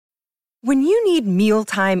When you need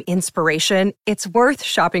mealtime inspiration, it's worth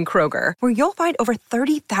shopping Kroger, where you'll find over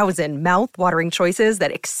 30,000 mouth-watering choices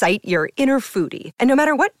that excite your inner foodie. And no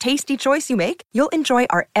matter what tasty choice you make, you'll enjoy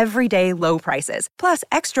our everyday low prices, plus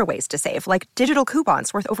extra ways to save, like digital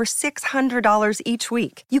coupons worth over $600 each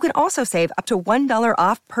week. You can also save up to $1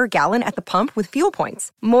 off per gallon at the pump with fuel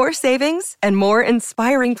points. More savings and more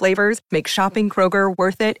inspiring flavors make shopping Kroger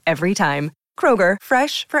worth it every time. Kroger,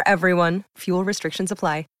 fresh for everyone. Fuel restrictions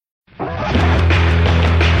apply.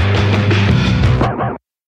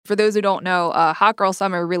 For those who don't know, Hot Girl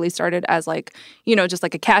Summer really started as just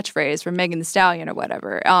like a catchphrase from Megan Thee Stallion or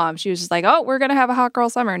whatever. She was just like, oh, we're going to have a Hot Girl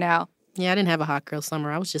Summer now. Yeah, I didn't have a hot girl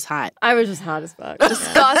summer. I was just hot. I was just hot as fuck.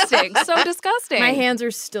 Disgusting. So disgusting. My hands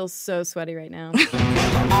are still so sweaty right now.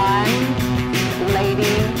 I'm Lady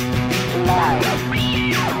Like.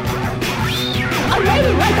 A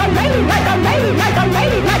lady like a lady like a lady like a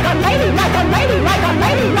lady like a lady like a lady like a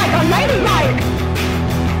lady like a lady like.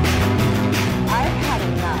 I've had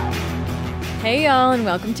enough. Hey y'all, and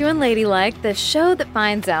welcome to Unladylike, the show that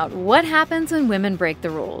finds out what happens when women break the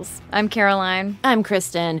rules. I'm Caroline. I'm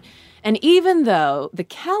Kristen. And even though the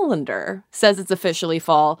calendar says it's officially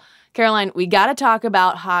fall, Caroline, we got to talk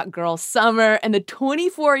about Hot Girl Summer and the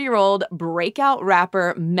 24-year-old breakout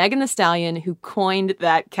rapper Megan Thee Stallion who coined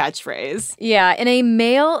that catchphrase. Yeah, in a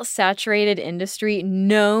male-saturated industry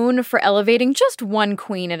known for elevating just one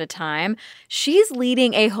queen at a time, she's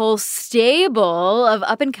leading a whole stable of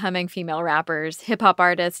up-and-coming female rappers, hip-hop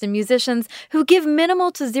artists, and musicians who give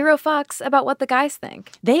minimal to zero fucks about what the guys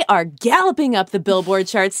think. They are galloping up the Billboard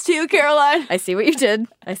charts too, Caroline. I see what you did.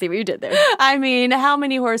 I see what you did there. I mean, how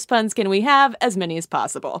many horse puns can we have? As many as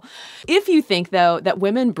possible. If you think, though, that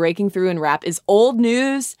women breaking through in rap is old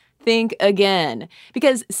news, think again.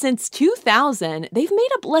 Because since 2000, they've made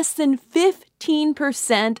up less than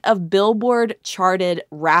 15% of Billboard charted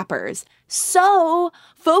rappers. So,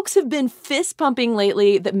 folks have been fist pumping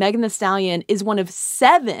lately that Megan Thee Stallion is one of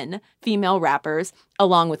 7 female rappers,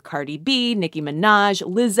 along with Cardi B, Nicki Minaj,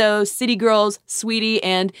 Lizzo, City Girls, Sweetie,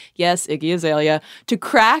 and, yes, Iggy Azalea, to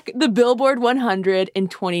crack the Billboard 100 in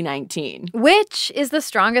 2019. Which is the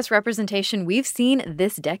strongest representation we've seen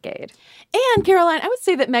this decade. And, Caroline, I would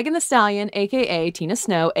say that Megan Thee Stallion, a.k.a. Tina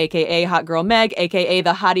Snow, a.k.a. Hot Girl Meg, a.k.a.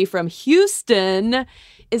 the hottie from Houston,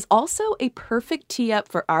 is also a perfect tee-up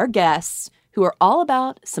for our guests who are all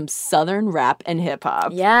about some Southern rap and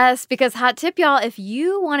hip-hop. Yes, because hot tip, y'all, if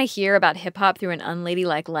you want to hear about hip-hop through an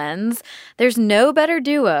unladylike lens, there's no better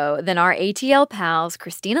duo than our ATL pals,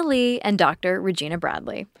 Christina Lee and Dr. Regina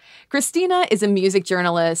Bradley. Christina is a music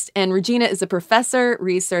journalist, and Regina is a professor,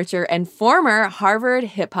 researcher, and former Harvard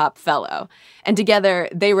hip-hop fellow. And together,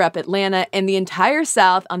 they rep Atlanta and the entire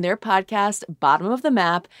South on their podcast, Bottom of the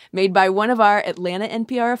Map, made by one of our Atlanta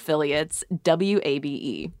NPR affiliates,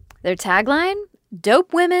 WABE. Their tagline,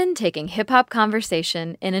 dope women taking hip-hop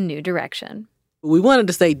conversation in a new direction. We wanted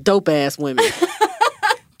to say dope-ass women,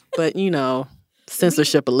 but,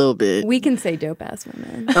 censorship a little bit. We can say dope-ass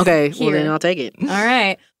women. Okay, well then I'll take it. All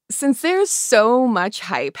right. Since there's so much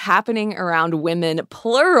hype happening around women,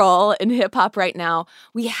 plural, in hip-hop right now,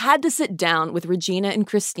 we had to sit down with Regina and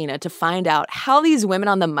Christina to find out how these women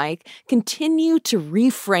on the mic continue to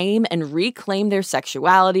reframe and reclaim their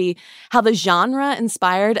sexuality, how the genre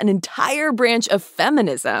inspired an entire branch of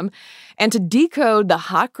feminism, and to decode the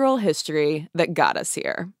hot girl history that got us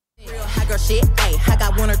here. Real hot girl shit, ayy, I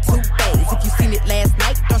got 1 or 2 days. If you seen it last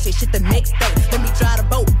night, don't say shit the next day. Let me try the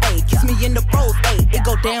boat, ayy, kiss me in the pros, ayy. It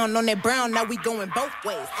go down on that brown, now we going both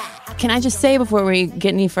ways. Can I just say before we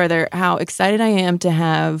get any further how excited I am to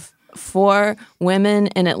have 4 women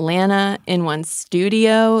in Atlanta in one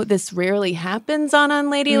studio. This rarely happens on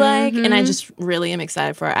Unladylike, and I just really am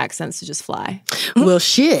excited for our accents to just fly. Well,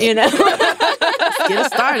 shit. Let's get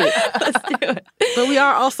it started. Let's do it. But we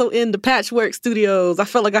are also in the Patchwork Studios. I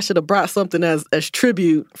felt like I should have brought something as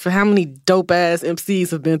tribute for how many dope-ass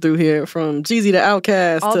MCs have been through here, from Jeezy to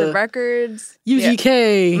Outkast all to the records.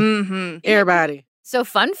 UGK, everybody. So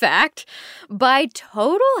fun fact, by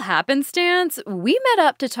total happenstance, we met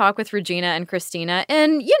up to talk with Regina and Christina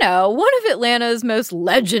in, one of Atlanta's most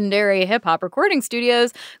legendary hip-hop recording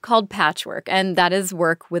studios called Patchwork, and that is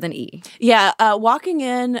work with an E. Yeah, walking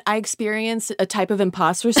in, I experienced a type of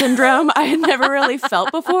imposter syndrome I had never really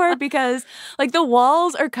felt before because, the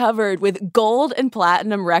walls are covered with gold and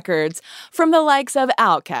platinum records from the likes of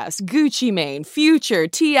Outkast, Gucci Mane, Future,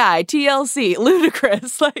 T.I., TLC,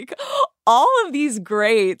 Ludacris, all of these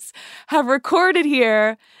greats have recorded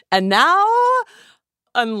here, and now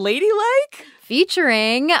Unladylike?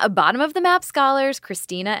 Featuring bottom of the map scholars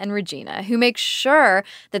Christina and Regina, who make sure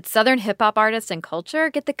that Southern hip hop artists and culture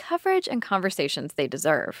get the coverage and conversations they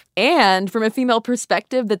deserve. And from a female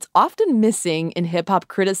perspective that's often missing in hip hop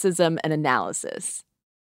criticism and analysis.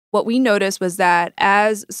 What we noticed was that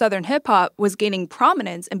as Southern hip hop was gaining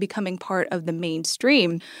prominence and becoming part of the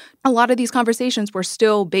mainstream, a lot of these conversations were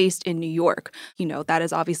still based in New York. You know, that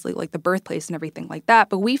is obviously like the birthplace and everything like that.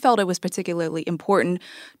 But we felt it was particularly important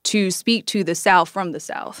to speak to the South from the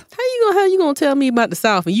South. How you gonna tell me about the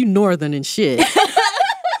South and you Northern and shit?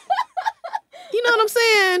 You know what I'm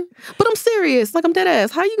saying? But I'm serious. Like, I'm dead ass.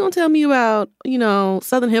 How you gonna tell me about, you know,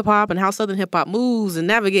 Southern hip hop and how Southern hip hop moves and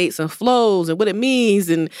navigates and flows and what it means?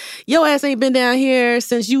 And your ass ain't been down here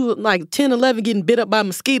since you were like 10, 11 getting bit up by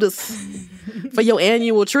mosquitoes for your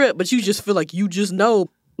annual trip. But you just feel like you just know.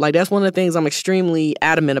 Like, that's one of the things I'm extremely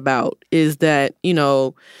adamant about is that, you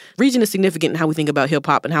know, region is significant in how we think about hip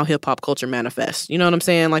hop and how hip hop culture manifests. You know what I'm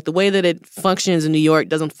saying? Like, the way that it functions in New York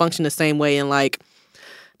doesn't function the same way in, like,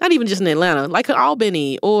 not even just in Atlanta, like an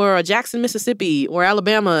Albany or a Jackson, Mississippi or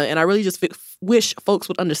Alabama. And I really just wish folks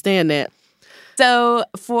would understand that. So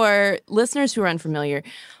for listeners who are unfamiliar,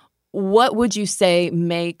 what would you say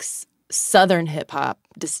makes Southern hip hop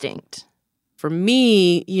distinct? For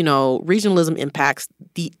me, you know, regionalism impacts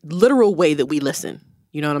the literal way that we listen.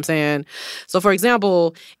 You know what I'm saying? So, for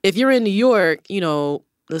example, if you're in New York, you know,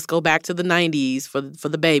 let's go back to the 90s for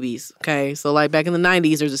the babies, okay? So, like, back in the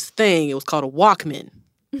 90s, there's this thing. It was called a Walkman.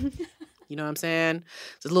 You know what I'm saying?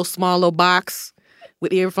 It's a little small little box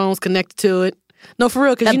with earphones connected to it. No, for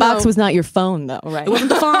real, because that box was not your phone, though, right? It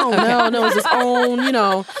wasn't the phone. Okay. No, it was its own, you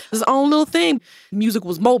know, its own little thing. Music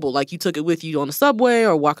was mobile, like you took it with you on the subway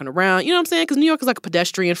or walking around. You know what I'm saying? Because New York is like a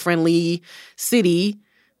pedestrian-friendly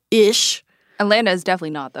city-ish. Atlanta is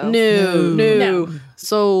definitely not, though. No.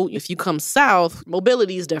 So if you come south,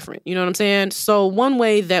 mobility is different. You know what I'm saying? So one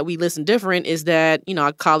way that we listen different is that, you know,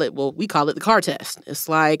 we call it the car test. It's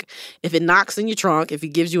like if it knocks in your trunk, if it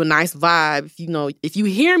gives you a nice vibe, if you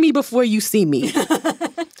hear me before you see me,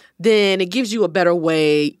 then it gives you a better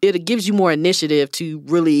way. It gives you more initiative to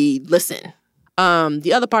really listen.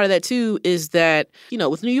 The other part of that, too, is that, you know,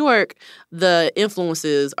 with New York, the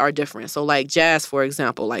influences are different. So, like jazz, for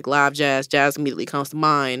example, like live jazz immediately comes to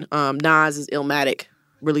mind. Nas' Illmatic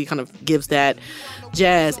really kind of gives that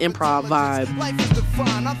jazz improv vibe. Life is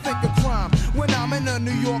defined. I think of crime when I'm in a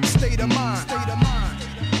New York state of mind.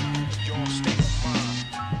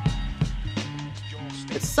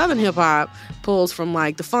 Southern hip-hop pulls from,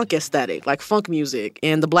 like, the funk aesthetic, like funk music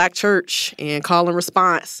and the Black church and call and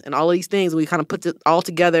response and all of these things. We kind of put it all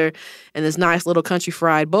together in this nice little country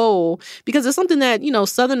fried bowl because it's something that, you know,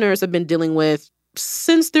 Southerners have been dealing with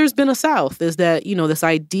since there's been a South, is that, you know, this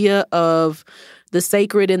idea of the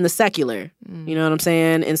sacred and the secular. You know what I'm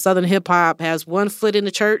saying? And Southern hip-hop has one foot in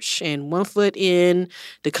the church and one foot in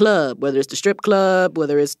the club, whether it's the strip club,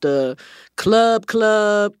 whether it's the club.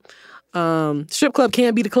 Strip club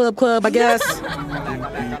can't be the club, I guess.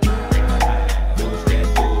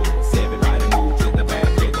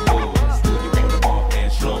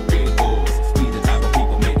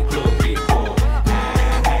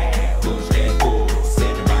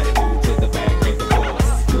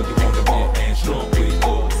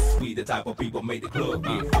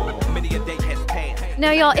 Now,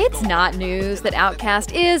 y'all, it's not news that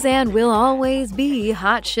Outkast is and will always be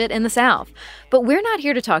hot shit in the South. But we're not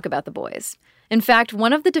here to talk about the boys. In fact,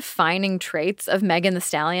 one of the defining traits of Megan Thee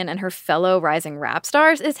Stallion and her fellow rising rap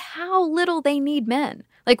stars is how little they need men.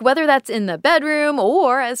 Like, whether that's in the bedroom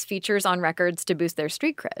or as features on records to boost their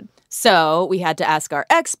street cred. So we had to ask our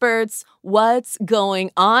experts, what's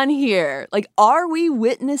going on here? Like, are we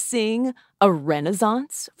witnessing a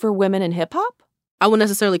renaissance for women in hip-hop? I wouldn't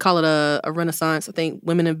necessarily call it a renaissance. I think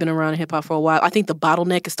women have been around in hip-hop for a while. I think the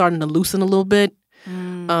bottleneck is starting to loosen a little bit.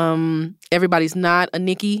 Everybody's not a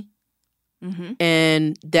Nicki. Mm-hmm.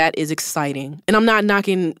 And that is exciting. And I'm not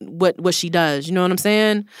knocking what she does, you know what I'm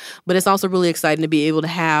saying? But it's also really exciting to be able to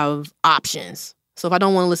have options. So if I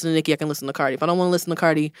don't want to listen to Nicki, I can listen to Cardi. If I don't want to listen to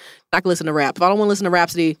Cardi, I can listen to rap. If I don't want to listen to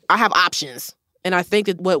Rhapsody, I have options. And I think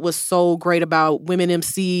that what was so great about women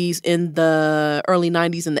MCs in the early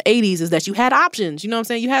 90s and the 80s is that you had options. You know what I'm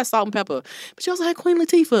saying? You had Salt and Pepper, but you also had Queen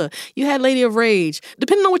Latifah. You had Lady of Rage.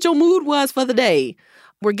 Depending on what your mood was for the day.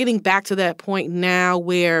 We're getting back to that point now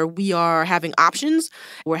where we are having options.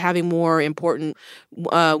 We're having more important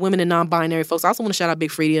women and non-binary folks. I also want to shout out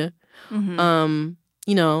Big Freedia. Mm-hmm.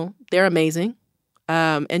 You know, they're amazing.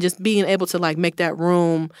 and just being able to like make that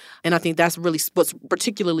room. And I think that's really what's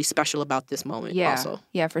particularly special about this moment also.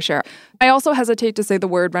 Yeah, for sure. I also hesitate to say the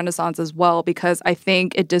word Renaissance as well because I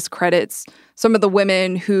think it discredits some of the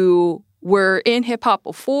women who were in hip hop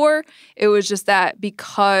before. It was just that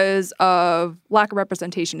because of lack of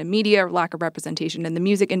representation in media or lack of representation in the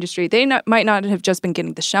music industry, they might not have just been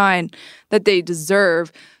getting the shine that they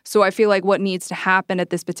deserve. So I feel like what needs to happen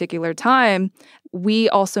at this particular time, we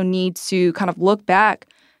also need to kind of look back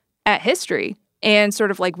at history and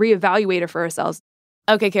sort of like reevaluate it for ourselves.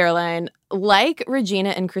 Okay, Caroline, like Regina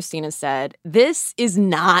and Christina said, this is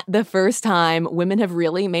not the first time women have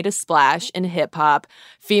really made a splash in hip hop.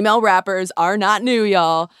 Female rappers are not new,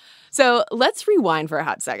 y'all. So let's rewind for a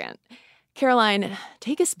hot second. Caroline,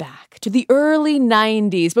 take us back to the early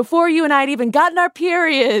 90s, before you and I had even gotten our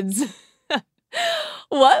periods.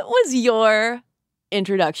 What was your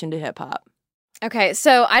introduction to hip hop? Okay,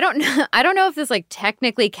 so I don't know if this like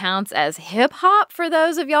technically counts as hip hop for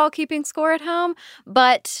those of y'all keeping score at home,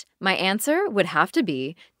 but my answer would have to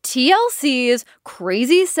be TLC's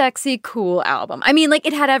Crazy Sexy Cool album. I mean, like,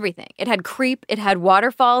 it had everything. It had Creep, it had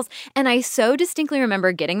Waterfalls, and I so distinctly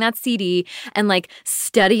remember getting that CD and like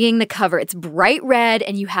studying the cover. It's bright red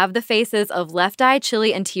and you have the faces of Left Eye,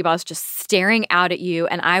 Chili, and T-Boss just staring out at you,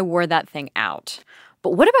 and I wore that thing out.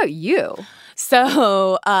 But what about you?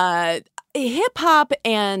 So, hip hop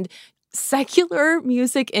and secular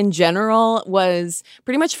music in general was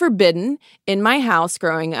pretty much forbidden in my house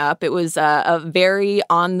growing up. It was a very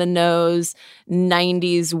on-the-nose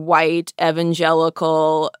 90s white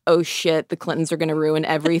evangelical, oh shit, the Clintons are going to ruin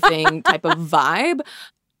everything type of vibe.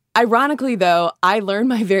 Ironically, though, I learned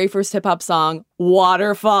my very first hip-hop song,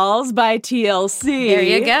 Waterfalls by TLC. There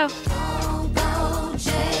you go.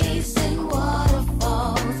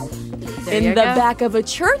 In the back of a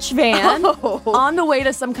church van on the way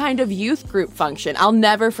to some kind of youth group function. I'll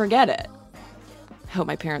never forget it. I hope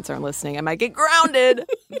my parents aren't listening. I might get grounded.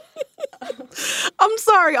 I'm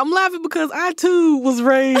sorry. I'm laughing because I, too, was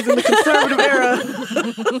raised in the conservative era.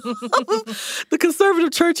 The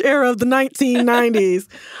conservative church era of the 1990s.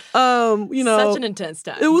 Such an intense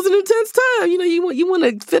time. It was an intense time. You want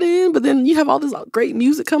to fit in, but then you have all this great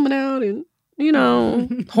music coming out and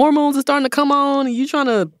hormones are starting to come on and you trying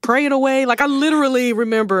to pray it away. Like, I literally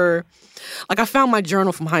remember, like, I found my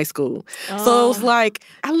journal from high school. So it was like,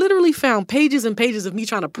 I literally found pages and pages of me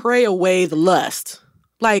trying to pray away the lust.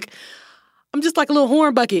 Like, I'm just like a little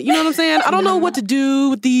horn bucket. You know what I'm saying? I don't know what to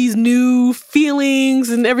do with these new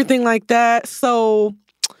feelings and everything like that. So,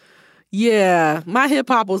 yeah, my hip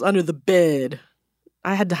hop was under the bed.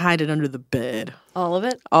 I had to hide it under the bed. All of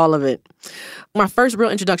it? All of it. My first real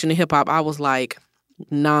introduction to hip-hop, I was like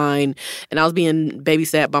 9, and I was being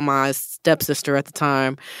babysat by my stepsister at the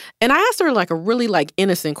time. And I asked her like a really like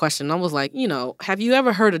innocent question. I was like, have you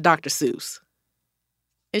ever heard of Dr. Seuss?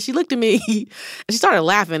 And she looked at me and she started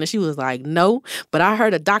laughing and she was like, no, but I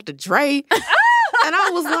heard of Dr. Dre. And I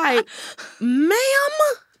was like, ma'am?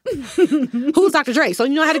 Who's Dr. Dre? So,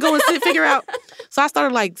 I had to go and figure out. So I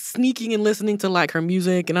started like sneaking and listening to like her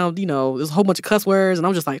music and there's a whole bunch of cuss words and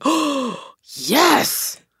I'm just like, oh,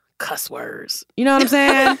 yes, cuss words. You know what I'm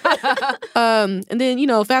saying? And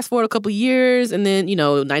then, fast forward a couple of years and then,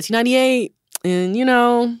 1998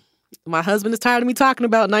 and, my husband is tired of me talking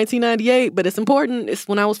about 1998, but it's important. It's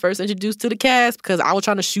when I was first introduced to the cast because I was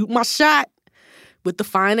trying to shoot my shot with the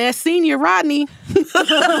fine-ass senior, Rodney.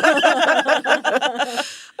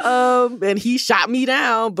 And he shot me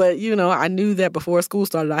down. But, I knew that before school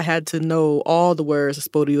started, I had to know all the words of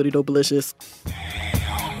Spodioty Dobelicious.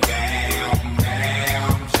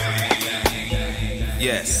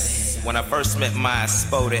 Yes, when I first met my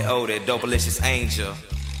Spodioty Dobelicious angel,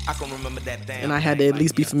 I can remember that damn. And I had to at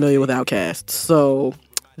least be familiar with Outkast. So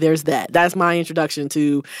there's that. That's my introduction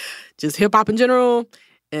to just hip-hop in general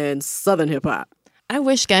and Southern hip-hop. I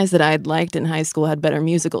wish guys that I'd liked in high school had better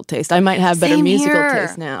musical taste. I might have better musical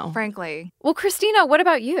taste now. Frankly. Well, Christina, what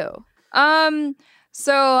about you?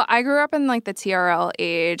 So I grew up in like the TRL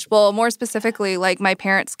age. Well, more specifically, like my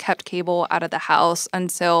parents kept cable out of the house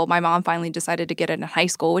until my mom finally decided to get it in high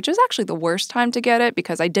school, which was actually the worst time to get it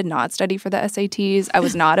because I did not study for the SATs. I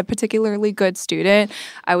was not a particularly good student.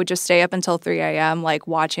 I would just stay up until 3 a.m. like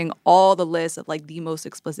watching all the lists of like the most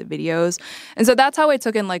explicit videos. And so that's how I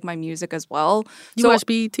took in like my music as well. You watched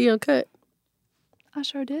BET Uncut? I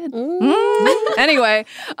sure did. Anyway,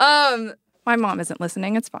 my mom isn't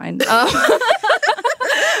listening. It's fine.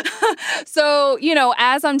 So,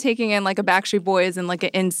 as I'm taking in like a Backstreet Boys and like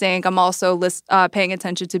an NSYNC, I'm also paying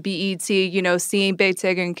attention to BET, seeing Big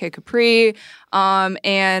Tig and Kid Capri,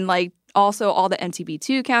 and like Also, all the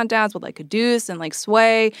MTV2 countdowns with like Caduce and like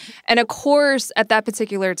Sway. And of course, at that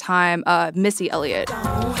particular time, Missy Elliott.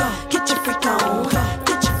 Get your freak on.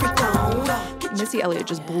 Get your freak on. Missy Elliott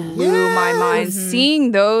just blew my mind.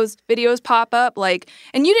 Seeing those videos pop up, like,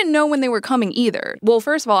 and you didn't know when they were coming either. Well,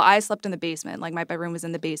 first of all, I slept in the basement. Like, my bedroom was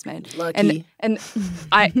in the basement. Lucky. And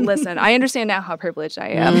I listen, I understand now how privileged I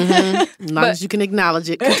am. As long as you can acknowledge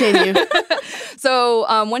it. Continue. So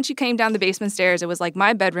once you came down the basement stairs, it was like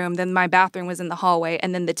my bedroom, then my bathroom was in the hallway,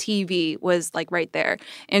 and then the TV was like right there.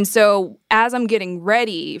 And so as I'm getting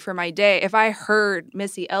ready for my day, if I heard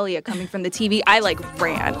Missy Elliott coming from the TV, I like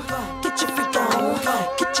ran. Get your freak on.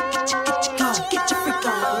 Get your freak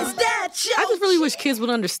on. Is that you? I just really wish kids would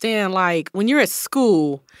understand, like, when you're at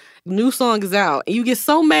school, new song is out, and you get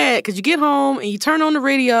so mad because you get home and you turn on the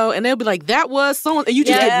radio and they'll be like, that was song, and you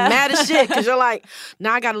just get mad as shit because you're like,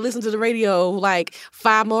 now I got to listen to the radio like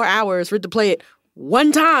 5 more hours for it to play it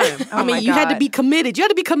one time. I mean, you had to be committed. You had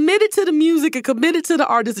to be committed to the music and committed to the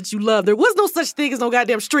artists that you love. There was no such thing as no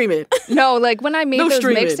goddamn streaming. No, like when I made those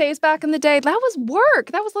mixtapes back in the day, that was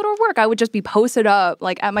work. That was literal work. I would just be posted up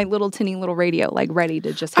like at my little tinny little radio, like ready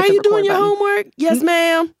to just hit the record doing your button. homework? Yes,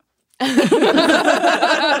 ma'am.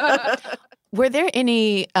 Were there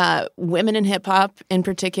any women in hip hop in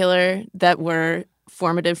particular that were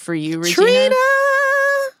formative for you, Regina? Trina,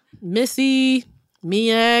 Missy,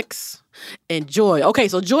 MeX, and Joy. Okay,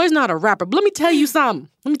 so Joy's not a rapper, but let me tell you something.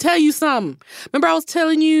 Remember I was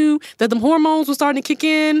telling you that them hormones were starting to kick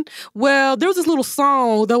in? Well, there was this little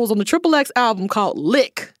song that was on the Triple X album called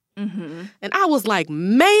Lick. Mm-hmm. And I was like,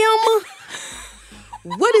 ma'am,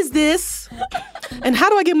 what is this? And how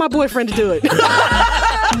do I get my boyfriend to do it?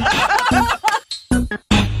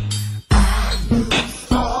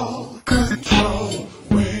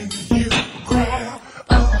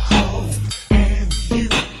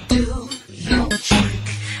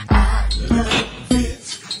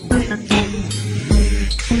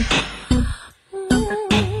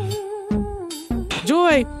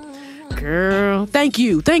 Joy, girl, thank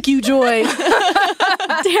you, Joy.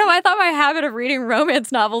 Damn, I thought my habit of reading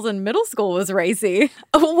romance novels in middle school was racy.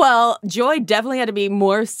 Well, Joy definitely had to be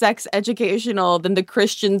more sex educational than the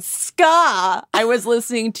Christian ska I was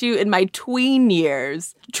listening to in my tween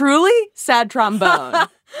years. Truly, sad trombone.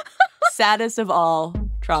 Saddest of all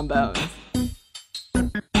trombones.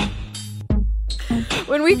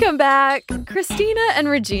 When we come back, Christina and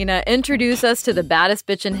Regina introduce us to the baddest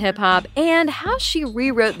bitch in hip-hop and how she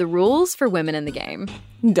rewrote the rules for women in the game.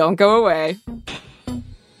 Don't go away.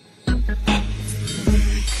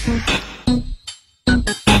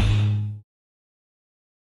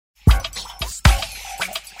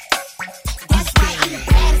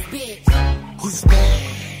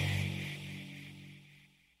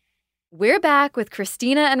 We're back with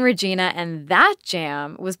Christina and Regina, and that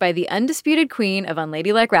jam was by the undisputed queen of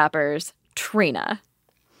unladylike rappers, Trina.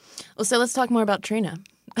 Well, so let's talk more about Trina.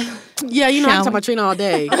 Yeah, I can talk about Trina all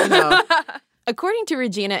day. According to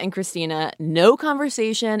Regina and Christina, no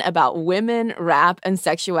conversation about women, rap, and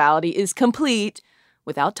sexuality is complete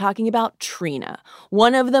without talking about Trina,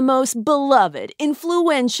 one of the most beloved,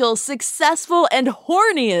 influential, successful, and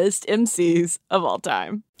horniest MCs of all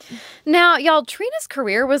time. Now, y'all, Trina's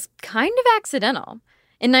career was kind of accidental.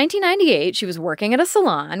 In 1998, she was working at a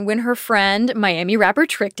salon when her friend, Miami rapper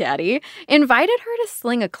Trick Daddy, invited her to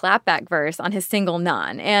sling a clapback verse on his single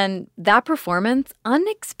Non, and that performance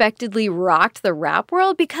unexpectedly rocked the rap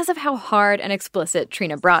world because of how hard and explicit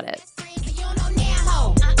Trina brought it.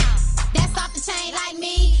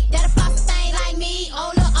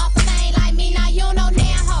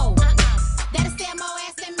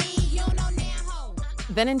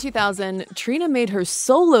 Then in 2000, Trina made her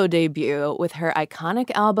solo debut with her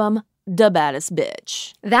iconic album, The Baddest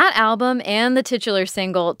Bitch. That album and the titular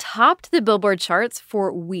single topped the Billboard charts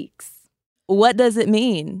for weeks. What does it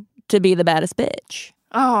mean to be the baddest bitch?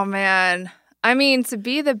 Oh, man. I mean, to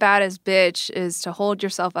be the baddest bitch is to hold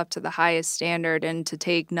yourself up to the highest standard and to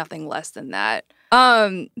take nothing less than that.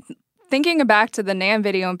 Thinking back to the Nam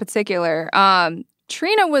video in particular,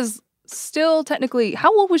 Trina was still technically,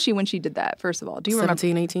 how old was she when she did that, first of all? Do you remember?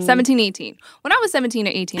 17, 18. 17, 18. When I was 17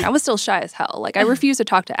 or 18, I was still shy as hell. Like, I refused to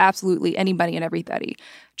talk to absolutely anybody and everybody.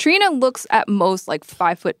 Trina looks at most like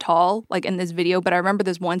 5 foot tall, like in this video, but I remember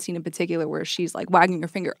this one scene in particular where she's like wagging her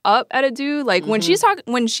finger up at a dude. Like when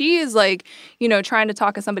she is like, you know, trying to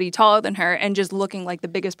talk to somebody taller than her and just looking like the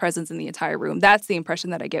biggest presence in the entire room. That's the impression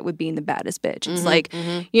that I get with being the baddest bitch.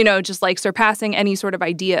 It's you know, just like surpassing any sort of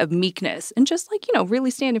idea of meekness and just like, you know, really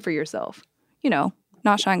standing for yourself, you know,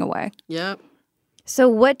 not shying away. Yep. So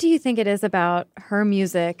what do you think it is about her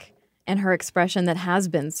music and her expression that has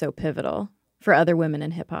been so pivotal for other women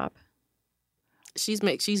in hip-hop?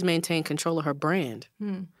 she's maintained control of her brand.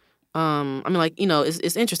 I mean, like, you know,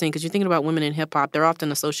 it's interesting because you're thinking about women in hip hop. They're often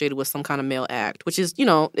associated with some kind of male act, which is, you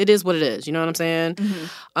know, it is what it is. You know what I'm saying?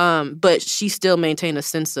 But she still maintained a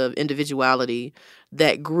sense of individuality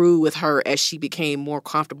that grew with her as she became more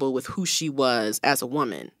comfortable with who she was as a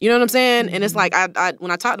woman. You know what I'm saying? And it's like, I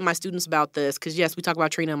when I talk to my students about this, because yes, we talk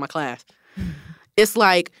about Trina in my class, it's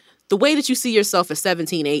like the way that you see yourself at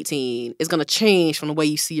 17, 18 is going to change from the way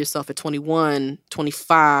you see yourself at 21,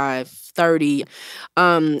 25, 30.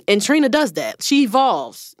 And Trina does that. She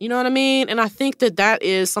evolves. You know what I mean? And I think that that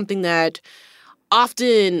is something that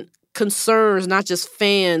often concerns not just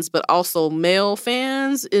fans, but also male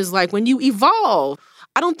fans, is like when you evolve.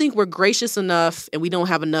 I don't think we're gracious enough and we don't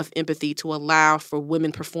have enough empathy to allow for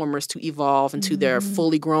women performers to evolve into their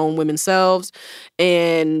fully grown women selves.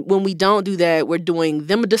 And when we don't do that, we're doing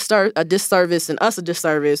them a disservice and us a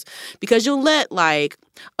disservice, because you'll let like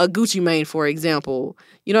a Gucci Mane, for example,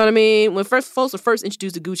 you know what I mean? When folks were first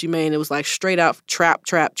introduced to Gucci Mane, it was like straight out trap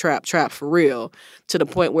for real, to the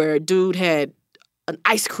point where a dude had an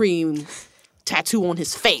ice cream tattoo on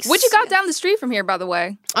his face. Which you got down the street from here, by the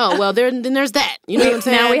way. Oh, well, then there's that. You know what I'm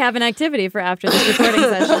saying? Now we have an activity for after this recording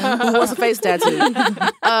session. Who wants a face tattoo?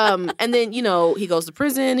 And then, you know, he goes to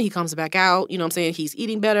prison. He comes back out. You know what I'm saying? He's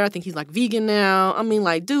eating better. I think he's like vegan now. I mean,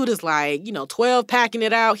 like, dude is like, you know, 12 packing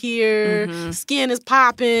it out here. Skin is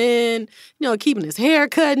popping. You know, keeping his hair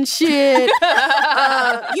cut and shit. You know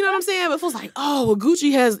what I'm saying? But it feels like, oh, well,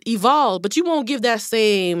 Gucci has evolved. But you won't give that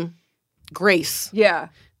same grace. Yeah.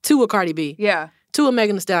 To a Cardi B. Yeah. To a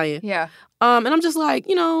Megan Thee Stallion. Yeah. And I'm just like,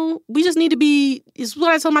 you know, we just need to be, is what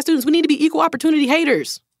I tell my students, we need to be equal opportunity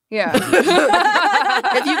haters. Yeah.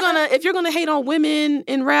 if you're gonna hate on women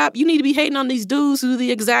in rap, you need to be hating on these dudes who do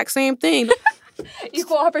the exact same thing.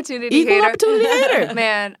 Equal opportunity hater.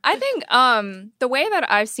 Man, I think the way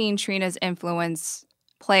that I've seen Trina's influence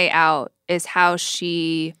play out is how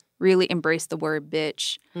she really embraced the word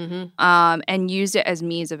bitch and used it as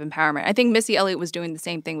means of empowerment. I think Missy Elliott was doing the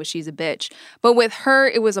same thing with She's a Bitch. But with her,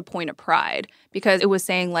 it was a point of pride because it was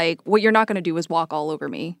saying, like, what you're not going to do is walk all over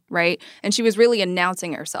me, right? And she was really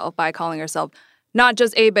announcing herself by calling herself not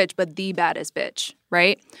just a bitch, but the baddest bitch,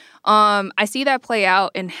 right? I see that play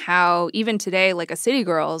out in how even today, like a City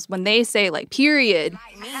Girls, when they say, like, period,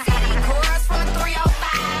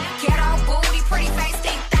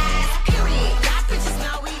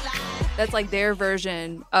 that's like their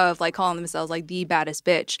version of like calling themselves like the baddest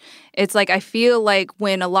bitch. It's like I feel like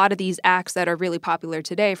when a lot of these acts that are really popular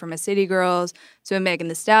today, from a City Girls to a Megan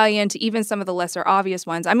Thee Stallion to even some of the lesser obvious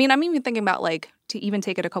ones. I mean, I'm even thinking about like to even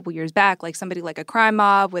take it a couple years back, like somebody like a Crime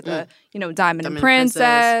Mob with a, you know, Diamond and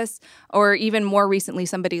Princess, or even more recently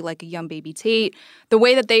somebody like a Young Baby Tate. The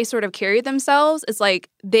way that they sort of carried themselves, it's like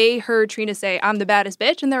they heard Trina say, "I'm the baddest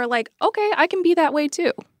bitch," and they're like, okay, I can be that way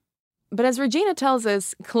too. But as Regina tells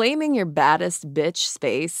us, claiming your baddest bitch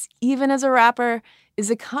space, even as a rapper, is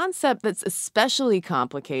a concept that's especially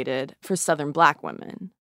complicated for Southern Black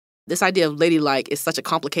women. This idea of ladylike is such a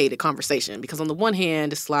complicated conversation because on the one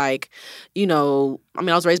hand, it's like, you know, I mean,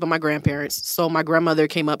 I was raised by my grandparents. So my grandmother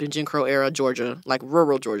came up in Jim Crow era Georgia, like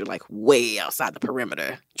rural Georgia, like way outside the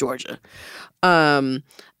perimeter Georgia.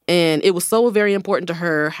 And it was so very important to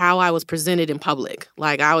her how I was presented in public.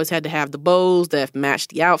 Like, I always had to have the bows that matched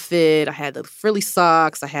the outfit. I had the frilly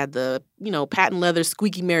socks. I had the, you know, patent leather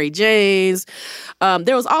squeaky Mary Janes.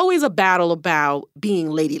 There was always a battle about being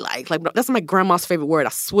ladylike. Like, that's my grandma's favorite word, I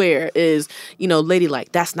swear, is, you know,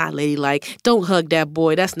 ladylike. That's not ladylike. Don't hug that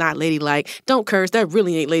boy. That's not ladylike. Don't curse. That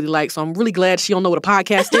really ain't ladylike. So I'm really glad she don't know what a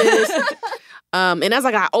podcast is. And as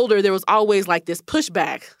I got older, there was always like this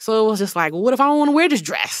pushback. So it was just like, well, what if I don't want to wear this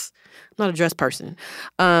dress? I'm not a dress person.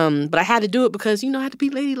 But I had to do it because, you know, I had to be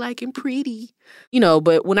ladylike and pretty. You know,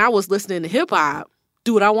 but when I was listening to hip hop,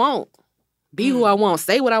 do what I want. Be who I want.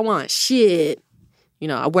 Say what I want. Shit. You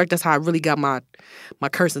know, that's how I really got my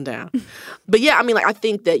cursing down. But yeah, I mean, like, I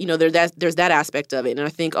think that, you know, there's that aspect of it. And I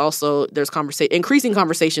think also there's increasing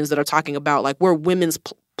conversations that are talking about like where women's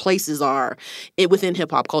places are within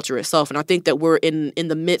hip-hop culture itself. And I think that we're in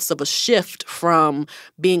the midst of a shift from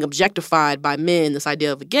being objectified by men, this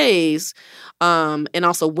idea of the gaze, and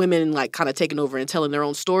also women like kind of taking over and telling their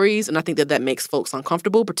own stories. And I think that makes folks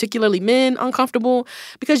uncomfortable, particularly men uncomfortable,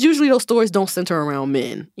 because usually those stories don't center around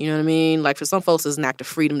men. You know what I mean? Like, for some folks, it's an act of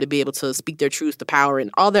freedom to be able to speak their truth to power. And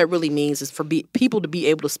all that really means is for people to be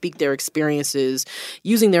able to speak their experiences,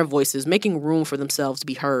 using their voices, making room for themselves to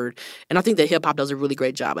be heard. And I think that hip-hop does a really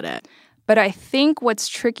great job of that. But I think what's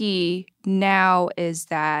tricky now is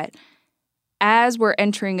that as we're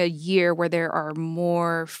entering a year where there are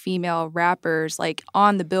more female rappers like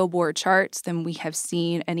on the Billboard charts than we have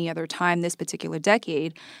seen any other time this particular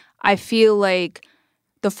decade, I feel like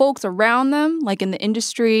the folks around them, like in the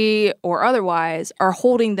industry or otherwise, are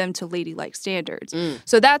holding them to ladylike standards.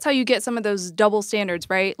 So that's how you get some of those double standards,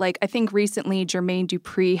 right? Like, I think recently Jermaine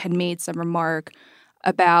Dupri had made some remark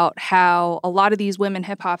about how a lot of these women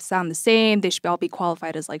hip-hop sound the same. They should all be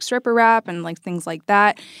qualified as, like, stripper rap and, like, things like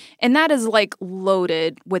that. And that is, like,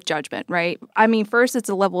 loaded with judgment, right? I mean, first, it's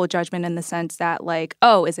a level of judgment in the sense that, like,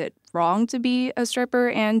 oh, is it wrong to be a stripper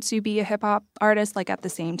and to be a hip-hop artist, like, at the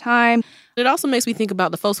same time? It also makes me think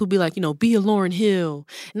about the folks who be like, be a Lauryn Hill,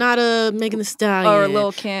 not a Megan Thee Stallion. Or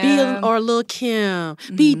Lil' Kim. Or Lil' Kim.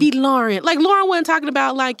 Be Lauryn. Like, Lauryn wasn't talking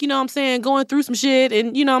about, like, what I'm saying, going through some shit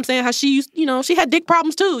and, what I'm saying, how she used, she had dick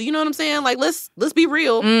problems too. You know what I'm saying? Like, let's be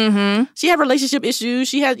real. She had relationship issues.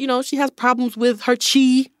 She had, she has problems with her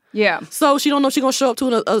chi. Yeah. So she don't know if she's going to show up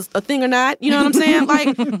to a thing or not. You know what I'm saying?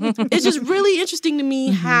 Like, it's just really interesting to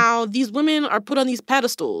me how these women are put on these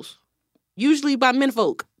pedestals, usually by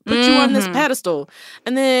menfolk. Put you on this pedestal.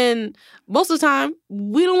 And then most of the time,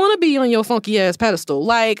 we don't want to be on your funky ass pedestal.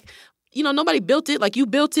 Like, nobody built it. Like, you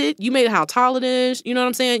built it. You made it how tall it is. You know what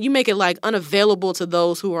I'm saying? You make it, like, unavailable to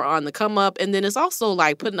those who are on the come up. And then it's also,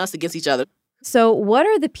 like, putting us against each other. So what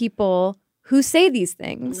are the people who say these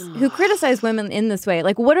things, who criticize women in this way?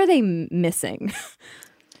 Like, what are they missing?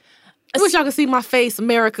 I wish y'all could see my face,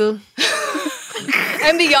 America.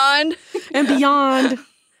 And beyond. And beyond.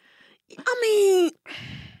 I mean,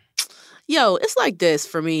 yo, it's like this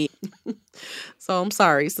for me. So I'm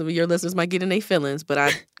sorry, some of your listeners might get in their feelings, but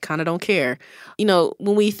I kind of don't care.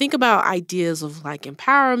 When we think about ideas of, like,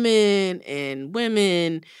 empowerment and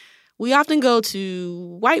women, we often go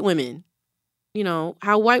to white women.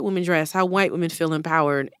 How white women dress, how white women feel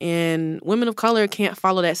empowered. And women of color can't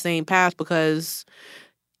follow that same path because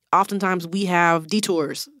oftentimes we have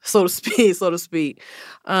detours, so to speak. So,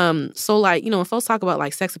 like, when folks talk about,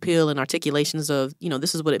 like, sex appeal and articulations of,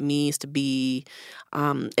 this is what it means to be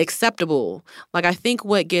acceptable. Like, I think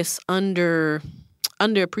what gets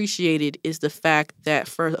underappreciated is the fact that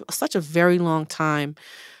for such a very long time,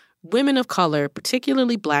 women of color,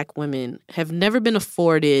 particularly Black women, have never been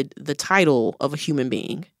afforded the title of a human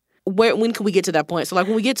being. When can we get to that point? So, like,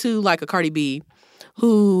 when we get to, like, a Cardi B,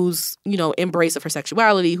 who's, embrace of her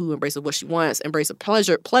sexuality, who embraces what she wants, embrace of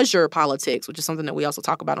pleasure politics, which is something that we also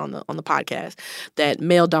talk about on the podcast, that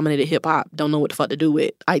male-dominated hip-hop don't know what the fuck to do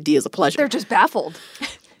with ideas of pleasure. They're just baffled.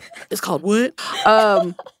 It's called what?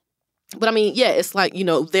 But, I mean, yeah, it's like,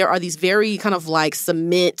 there are these very kind of, like,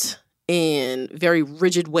 cement and very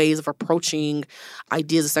rigid ways of approaching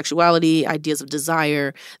ideas of sexuality, ideas of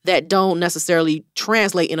desire that don't necessarily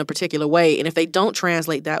translate in a particular way. And if they don't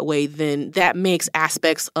translate that way, then that makes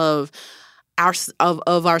aspects of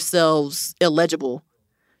ourselves illegible.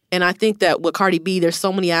 And I think that with Cardi B, there's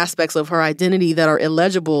so many aspects of her identity that are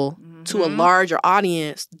illegible to a larger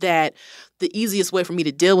audience that the easiest way for me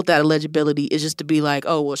to deal with that illegibility is just to be like,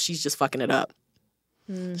 oh, well, she's just fucking it up.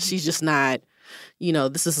 She's just not... she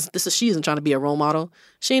isn't trying to be a role model.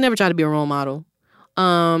 She ain't never tried to be a role model.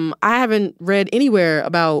 I haven't read anywhere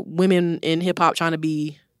about women in hip hop trying to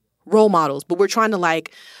be role models, but we're trying to,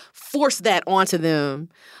 like, force that onto them.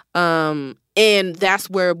 And that's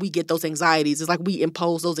where we get those anxieties. It's like we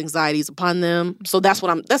impose those anxieties upon them. So that's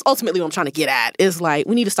ultimately what I'm trying to get at. Is like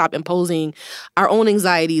we need to stop imposing our own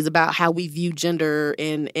anxieties about how we view gender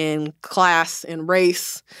and class and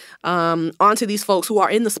race onto these folks who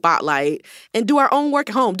are in the spotlight and do our own work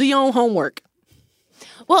at home. Do your own homework.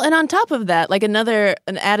 Well, and on top of that, like an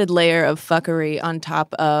added layer of fuckery on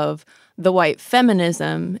top of the white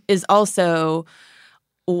feminism is also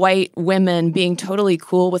white women being totally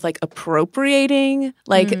cool with, like, appropriating,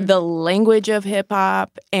 like, the language of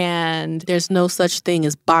hip-hop. And there's no such thing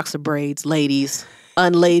as boxer braids, ladies.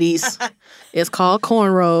 Unladies. It's called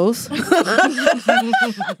cornrows.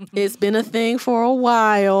 It's been a thing for a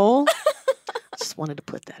while. Just wanted to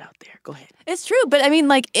put that out there. Go ahead. It's true. But, I mean,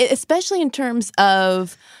 like, especially in terms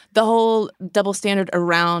of the whole double standard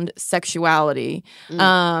around sexuality,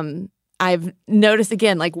 I've noticed,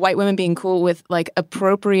 again, like, white women being cool with, like,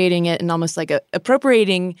 appropriating it and almost, like,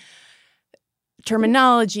 appropriating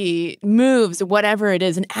terminology, moves, whatever it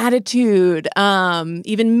is, an attitude,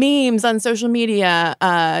 even memes on social media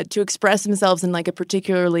to express themselves in, like, a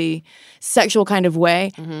particularly sexual kind of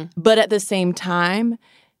way. But at the same time,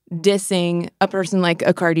 dissing a person like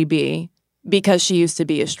a Cardi B because she used to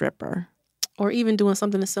be a stripper. Or even doing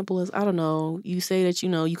something as simple as, I don't know, you say that,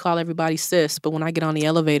 you call everybody sis, but when I get on the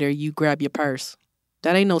elevator, you grab your purse.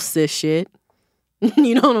 That ain't no sis shit.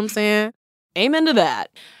 You know what I'm saying? Amen to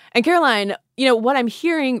that. And Caroline, You know, what I'm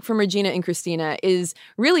hearing from Regina and Christina is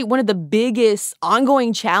really one of the biggest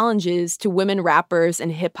ongoing challenges to women rappers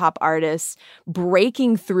and hip hop artists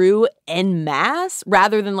breaking through en masse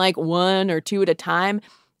rather than like one or two at a time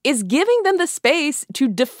is giving them the space to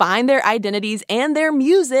define their identities and their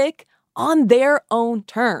music on their own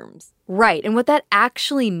terms. Right, and what that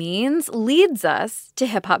actually means leads us to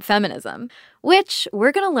hip-hop feminism, which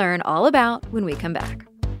we're going to learn all about when we come back.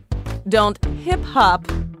 Don't hip-hop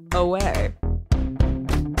away.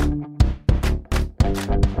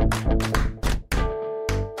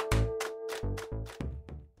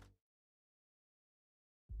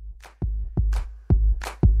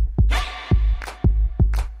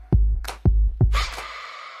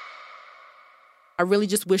 I really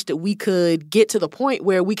just wish that we could get to the point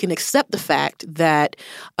where we can accept the fact that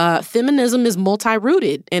feminism is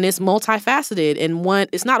multi-rooted and it's multifaceted and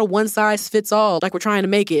it's not a one-size-fits-all like we're trying to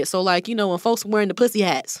make it. So, like, you know, when folks are wearing the pussy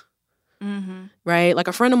hats, right? Like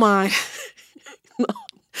a friend of mine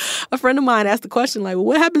asked the question, like, well,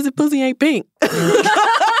 what happens if pussy ain't pink? And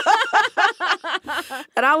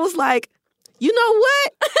I was like, you know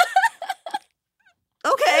what?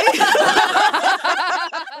 Okay.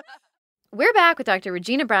 We're back with Dr.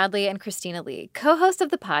 Regina Bradley and Christina Lee, co-hosts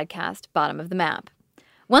of the podcast Bottom of the Map.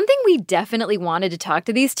 One thing we definitely wanted to talk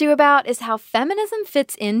to these two about is how feminism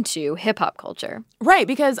fits into hip-hop culture. Right,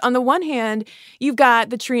 because on the one hand, you've got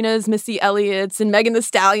the Trinas, Missy Elliott's, and Megan Thee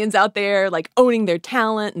Stallions out there, like, owning their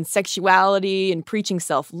talent and sexuality and preaching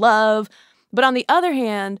self-love. But on the other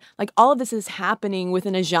hand, like, all of this is happening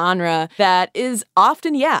within a genre that is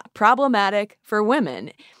often, problematic for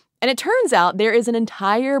women. And it turns out there is an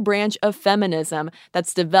entire branch of feminism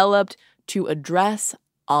that's developed to address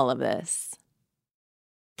all of this.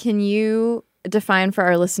 Can you define for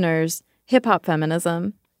our listeners hip-hop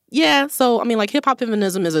feminism? Yeah, so, I mean, like, hip-hop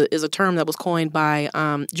feminism is a term that was coined by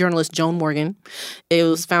journalist Joan Morgan. It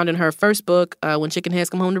was found in her first book, When Chicken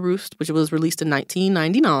Heads Come Home to Roost, which was released in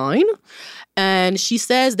 1999. And she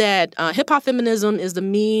says that hip-hop feminism is the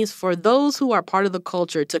means for those who are part of the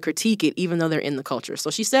culture to critique it, even though they're in the culture.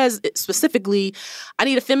 So she says specifically, I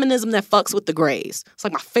need a feminism that fucks with the grays. It's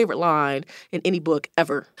like my favorite line in any book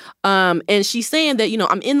ever. And she's saying that, you know,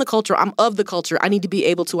 I'm in the culture, I'm of the culture, I need to be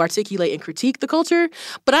able to articulate and critique the culture.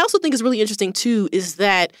 But I also think it's really interesting, too, is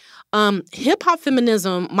that hip-hop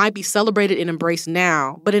feminism might be celebrated and embraced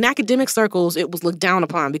now, but in academic circles, it was looked down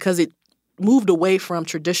upon because it moved away from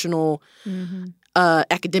traditional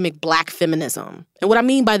academic Black feminism. And what I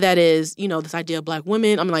mean by that is, you know, this idea of Black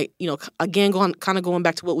women, I'm like, you know, again, going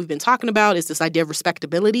back to what we've been talking about is this idea of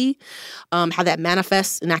respectability, how that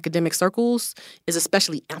manifests in academic circles is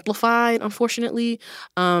especially amplified, unfortunately.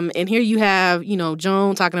 And here you have, you know,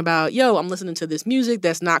 Joan talking about, yo, I'm listening to this music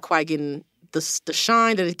that's not quite getting the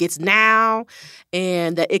shine that it gets now,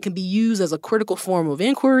 and that it can be used as a critical form of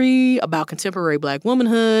inquiry about contemporary Black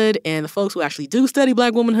womanhood. And the folks who actually do study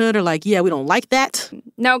Black womanhood are like, yeah, we don't like that.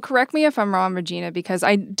 Now, correct me if I'm wrong, Regina, because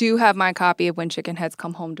I do have my copy of When Chicken Heads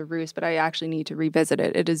Come Home to Roost, but I actually need to revisit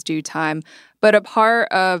it. It is due time. But a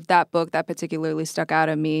part of that book that particularly stuck out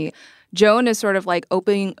at me, Joan is sort of like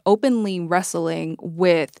openly wrestling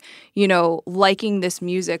with, you know, liking this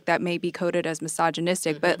music that may be coded as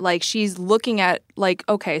misogynistic, but like she's looking at like,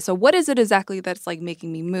 okay, so what is it exactly that's like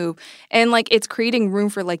making me move? And like it's creating room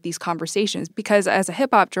for like these conversations, because as a hip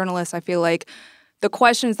hop journalist, I feel like the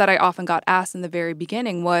questions that I often got asked in the very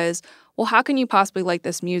beginning was, well, how can you possibly like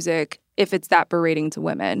this music if it's that berating to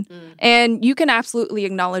women? And you can absolutely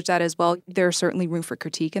acknowledge that as well. There's certainly room for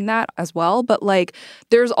critique in that as well. But like,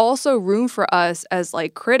 there's also room for us as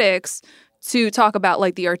like critics to talk about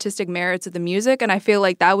like the artistic merits of the music. And I feel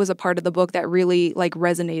like that was a part of the book that really like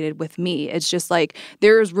resonated with me. It's just like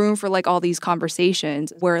there's room for like all these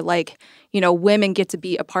conversations where like, you know, women get to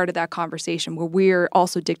be a part of that conversation where we're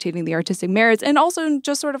also dictating the artistic merits and also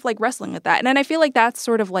just sort of like wrestling with that. And then I feel like that's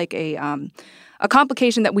sort of like a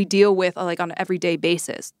complication that we deal with like on an everyday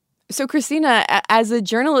basis. So Christina, as a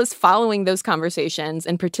journalist following those conversations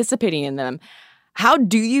and participating in them, how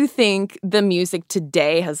do you think the music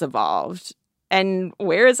today has evolved, and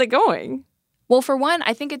where is it going? Well, for one,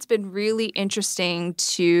 I think it's been really interesting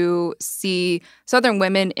to see Southern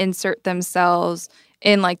women insert themselves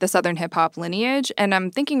in like the Southern hip hop lineage. And I'm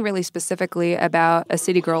thinking really specifically about A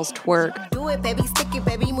City Girl's Twerk. Do it, baby, stick it,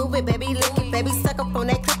 baby, move it, baby, lick it, baby, suck up on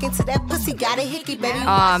that, click into that pussy, got a hickey, baby.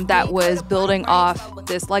 That was building off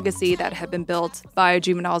this legacy that had been built by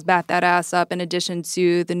Juvenile's Bat That Ass Up, in addition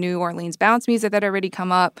to the New Orleans bounce music that had already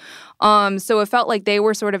come up. So it felt like they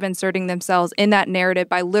were sort of inserting themselves in that narrative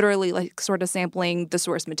by literally like sort of sampling the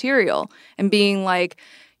source material and being like,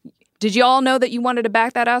 did you all know that you wanted to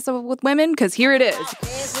back that ass up with women? Because here it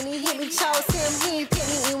is. chose him, he ain't fit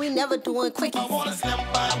me in, we never doing quickies. I wanna slim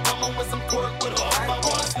by woman with some pork with her. I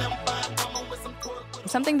wanna slim by woman with some pork with her.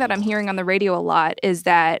 Something that I'm hearing on the radio a lot is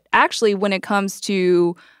that actually when it comes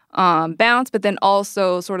to bounce, but then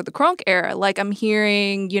also sort of the crunk era, like I'm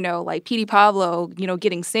hearing, you know, like Petey Pablo, you know,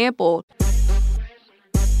 getting sampled.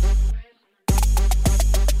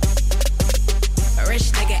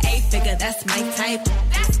 Rich nigga, 8-figure, that's my type.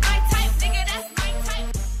 That's my type, nigga, that's my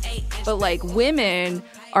type. But like women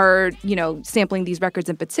are, you know, sampling these records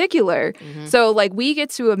in particular. Mm-hmm. So like we get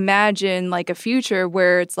to imagine like a future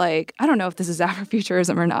where it's like, I don't know if this is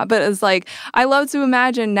Afrofuturism or not, but it's like, I love to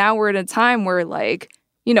imagine now we're at a time where like,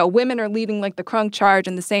 you know, women are leading like the crunk charge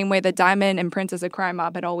in the same way that Diamond and Princess of Crime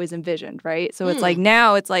Mob had always envisioned, right? So it's like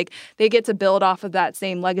now it's like they get to build off of that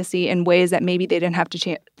same legacy in ways that maybe they didn't have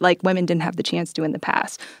to like women didn't have the chance to in the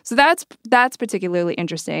past. So that's particularly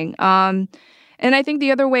interesting. And I think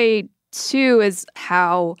the other way too is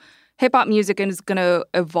how hip hop music is going to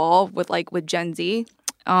evolve with Gen Z.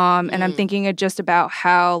 And I'm thinking just about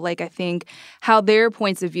how like I think how their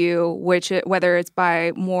points of view, whether it's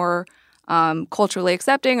by more culturally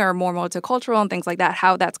accepting or more multicultural and things like that,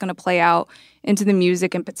 how that's going to play out into the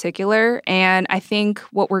music in particular. And I think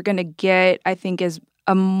what we're going to get, I think, is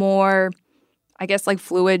a more, I guess, like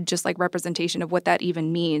fluid, just like representation of what that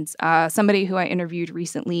even means. Somebody who I interviewed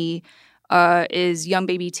recently is Young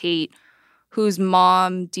Baby Tate, whose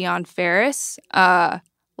mom, Dionne Farris,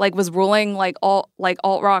 like was ruling like alt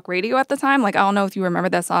rock radio at the time. Like, I don't know if you remember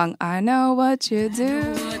that song, I Know What You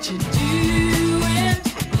Do.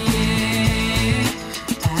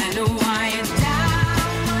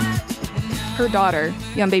 Her daughter,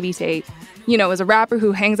 Young Baby Tate, you know, is a rapper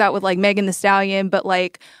who hangs out with like Megan Thee Stallion, but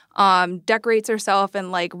like decorates herself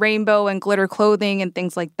in like rainbow and glitter clothing and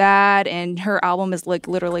things like that. And her album is like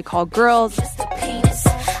literally called Girls.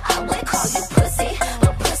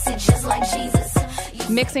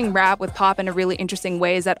 Mixing rap with pop in a really interesting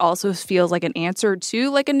ways that also feels like an answer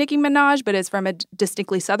to like a Nicki Minaj, but it's from a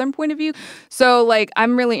distinctly Southern point of view. So like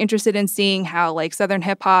I'm really interested in seeing how like Southern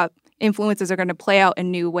hip hop influences are going to play out in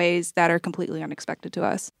new ways that are completely unexpected to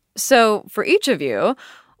us. So for each of you,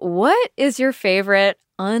 what is your favorite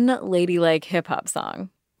unladylike hip hop song?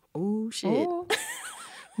 Oh, shit. Oh.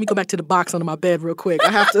 Let me go back to the box under my bed real quick. I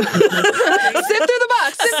have to sift through the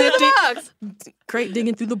box. Sift through the box. Great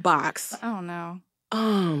digging through the box. I don't know.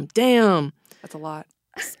 Damn. That's a lot.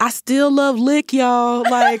 I still love Lick, y'all.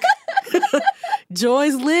 Like,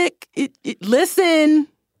 Joy's Lick. Listen,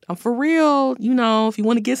 I'm for real. You know, if you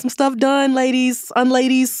want to get some stuff done, ladies,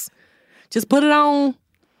 unladies, just put it on.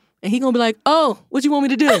 And he gonna be like, oh, what you want me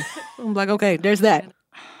to do? I'm like, okay, there's that.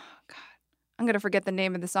 God, I'm gonna forget the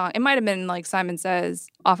name of the song. It might have been like Simon Says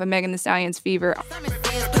off of Megan Thee Stallion's Fever. Simon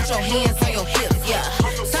says, put your hands on your hips, yeah.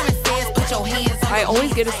 Simon says, put your hands on I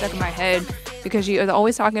always get it stuck in my head because she is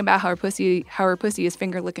always talking about how her pussy is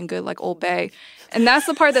finger licking good like Old Bay. And that's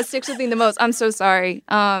the part that sticks with me the most. I'm so sorry.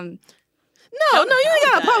 No, you ain't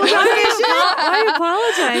gotta apologize. Why are you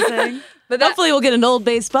apologizing? But hopefully we'll get an Old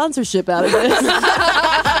Bay sponsorship out of this.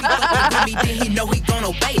 He know he gon'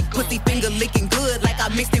 obey. Pussy finger licking good like I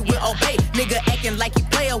mixed it with Obey. Nigga acting like he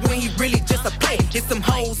player when he really just a play. There's some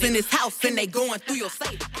hoes in his house and they going through your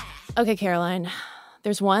safe. Okay, Caroline,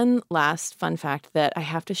 there's one last fun fact that I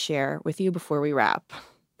have to share with you before we wrap.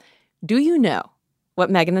 Do you know what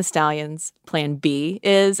Megan Thee Stallion's plan B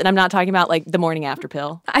is? And I'm not talking about like the morning after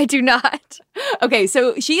pill. I do not. Okay,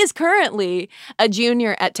 so she is currently a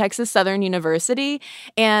junior at Texas Southern University,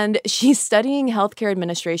 and she's studying healthcare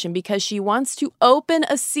administration because she wants to open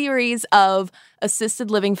a series of assisted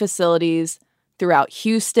living facilities throughout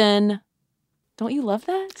Houston. Don't you love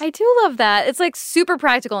that? I do love that. It's like super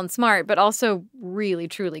practical and smart, but also really,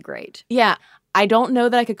 truly great. Yeah. I don't know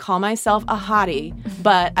that I could call myself a hottie,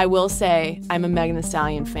 but I will say I'm a Megan Thee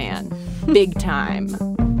Stallion fan. Big time.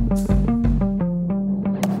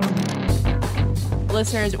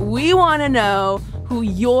 Listeners, we want to know who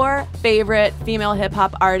your favorite female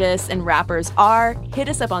hip-hop artists and rappers are. Hit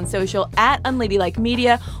us up on social at Unladylike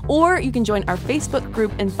Media, or you can join our Facebook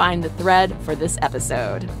group and find the thread for this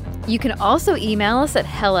episode. You can also email us at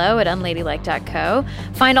hello@unladylike.co.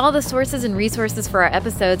 Find all the sources and resources for our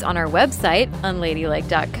episodes on our website,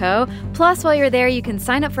 unladylike.co. Plus, while you're there, you can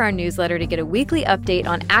sign up for our newsletter to get a weekly update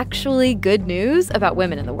on actually good news about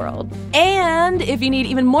women in the world. And if you need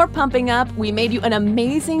even more pumping up, we made you an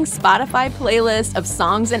amazing Spotify playlist of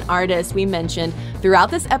songs and artists we mentioned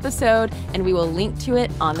throughout this episode, and we will link to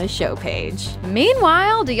it on the show page.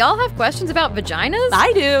 Meanwhile, do y'all have questions about vaginas?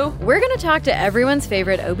 I do. We're going to talk to everyone's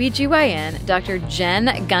favorite OBGYN OBGYN Dr.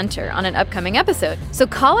 Jen Gunter on an upcoming episode. So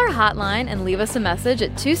call our hotline and leave us a message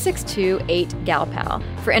at 262-8-GALPAL.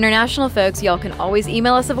 For international folks, y'all can always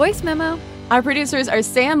email us a voice memo. Our producers are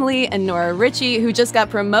Sam Lee and Nora Ritchie, who just got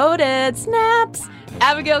promoted. Snaps!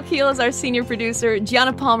 Abigail Keel is our senior producer.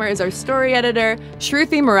 Gianna Palmer is our story editor.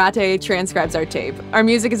 Shruti Marathe transcribes our tape. Our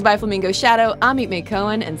music is by Flamingo Shadow, Amit May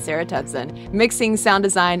Cohen, and Sarah Tutson. Mixing, sound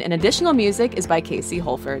design, and additional music is by Casey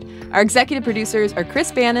Holford. Our executive producers are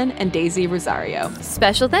Chris Bannon and Daisy Rosario.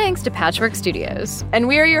 Special thanks to Patchwork Studios. And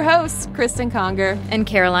we are your hosts, Kristen Conger and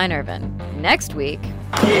Caroline Irvin. Next week...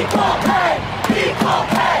 Equal pay! Equal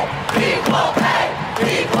pay! Equal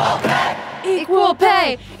pay! Equal pay! Equal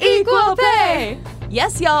pay! Equal pay!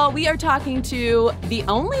 Yes, y'all, we are talking to the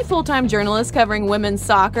only full-time journalist covering women's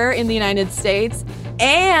soccer in the United States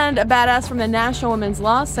and a badass from the National Women's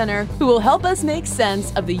Law Center who will help us make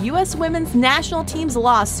sense of the U.S. women's national team's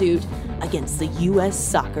lawsuit against the U.S.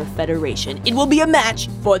 Soccer Federation. It will be a match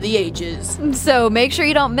for the ages. So make sure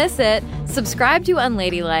you don't miss it. Subscribe to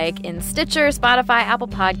Unladylike in Stitcher, Spotify, Apple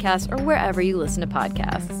Podcasts, or wherever you listen to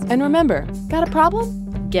podcasts. And remember, got a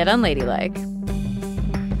problem? Get Unladylike.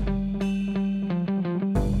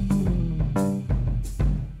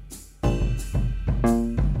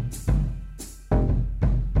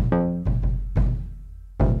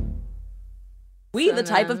 We, the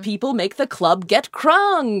type of people, make the club get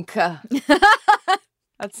crunk.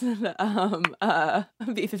 That's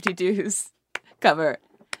B-52's cover.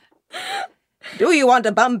 Do you want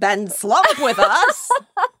to bump and slump with us?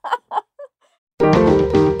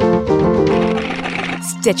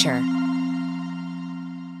 Stitcher.